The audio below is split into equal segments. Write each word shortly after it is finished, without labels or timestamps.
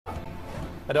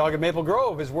A dog in Maple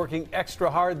Grove is working extra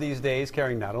hard these days,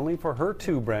 caring not only for her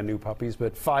 2 brand new puppies,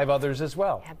 but 5 others as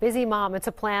well. Yeah, busy mom. It's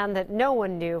a plan that no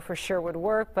one knew for sure would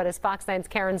work, but as Fox 9's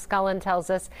Karen Scullin tells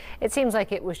us, it seems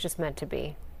like it was just meant to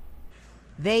be.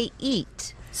 They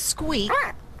eat, squeak,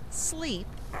 sleep,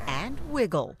 and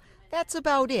wiggle. That's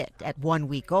about it at 1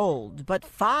 week old, but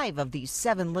 5 of these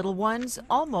 7 little ones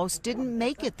almost didn't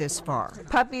make it this far.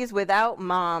 Puppies without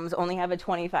moms only have a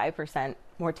 25%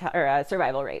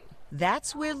 survival rate.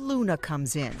 That's where Luna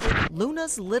comes in.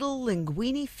 Luna's little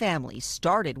linguini family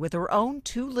started with her own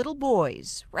 2 little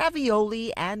boys,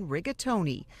 Ravioli and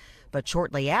Rigatoni. But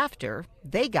shortly after,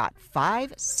 they got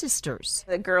 5 sisters.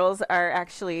 The girls are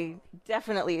actually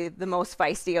definitely the most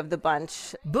feisty of the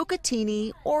bunch.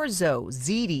 Bucatini, Orzo,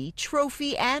 Ziti,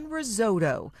 Trophy, and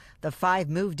Risotto. The 5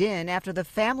 moved in after the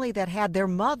family that had their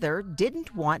mother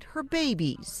didn't want her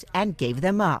babies and gave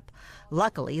them up.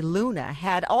 Luckily, Luna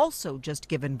had also just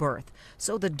given birth,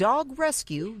 so the dog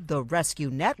rescue, the Rescue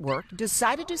Network,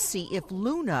 decided to see if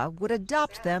Luna would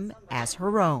adopt them as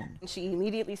her own. She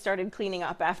immediately started cleaning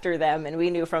up after them, and we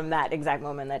knew from that exact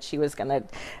moment that she was going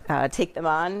to take them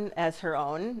on as her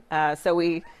own. So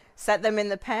we set them in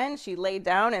the pen, she laid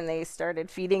down, and they started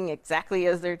feeding exactly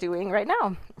as they're doing right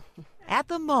now. At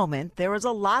the moment, there is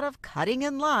a lot of cutting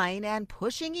in line and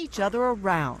pushing each other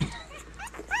around.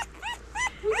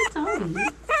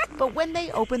 But when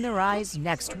they open their eyes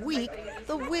next week,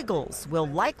 the wiggles will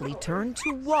likely turn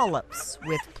to wallops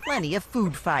with plenty of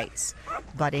food fights.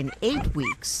 But in 8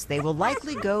 weeks, they will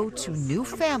likely go to new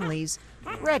families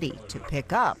ready to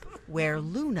pick up where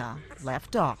Luna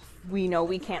left off. We know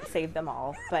we can't save them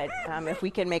all, but if we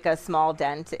can make a small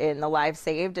dent in the lives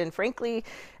saved and frankly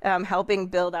helping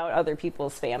build out other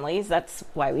people's families, that's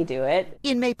why we do it.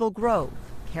 In Maple Grove,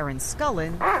 Karen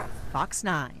Scullin, Fox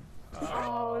 9.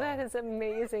 Oh, that is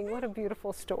amazing. What a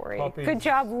beautiful story. Puppies. Good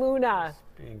job, Luna.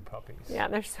 Being puppies. Yeah,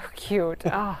 they're so cute.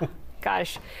 Oh,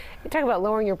 gosh. You talk about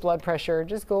lowering your blood pressure.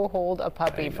 Just go hold a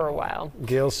puppy for a while.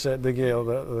 Gail said,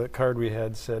 the card we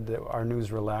had said that our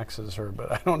news relaxes her,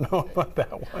 but I don't know about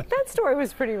that one. That story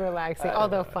was pretty relaxing,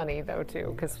 although funny, though,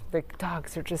 too, because the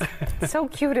dogs are just so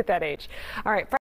cute at that age. All right.